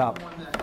that's all about.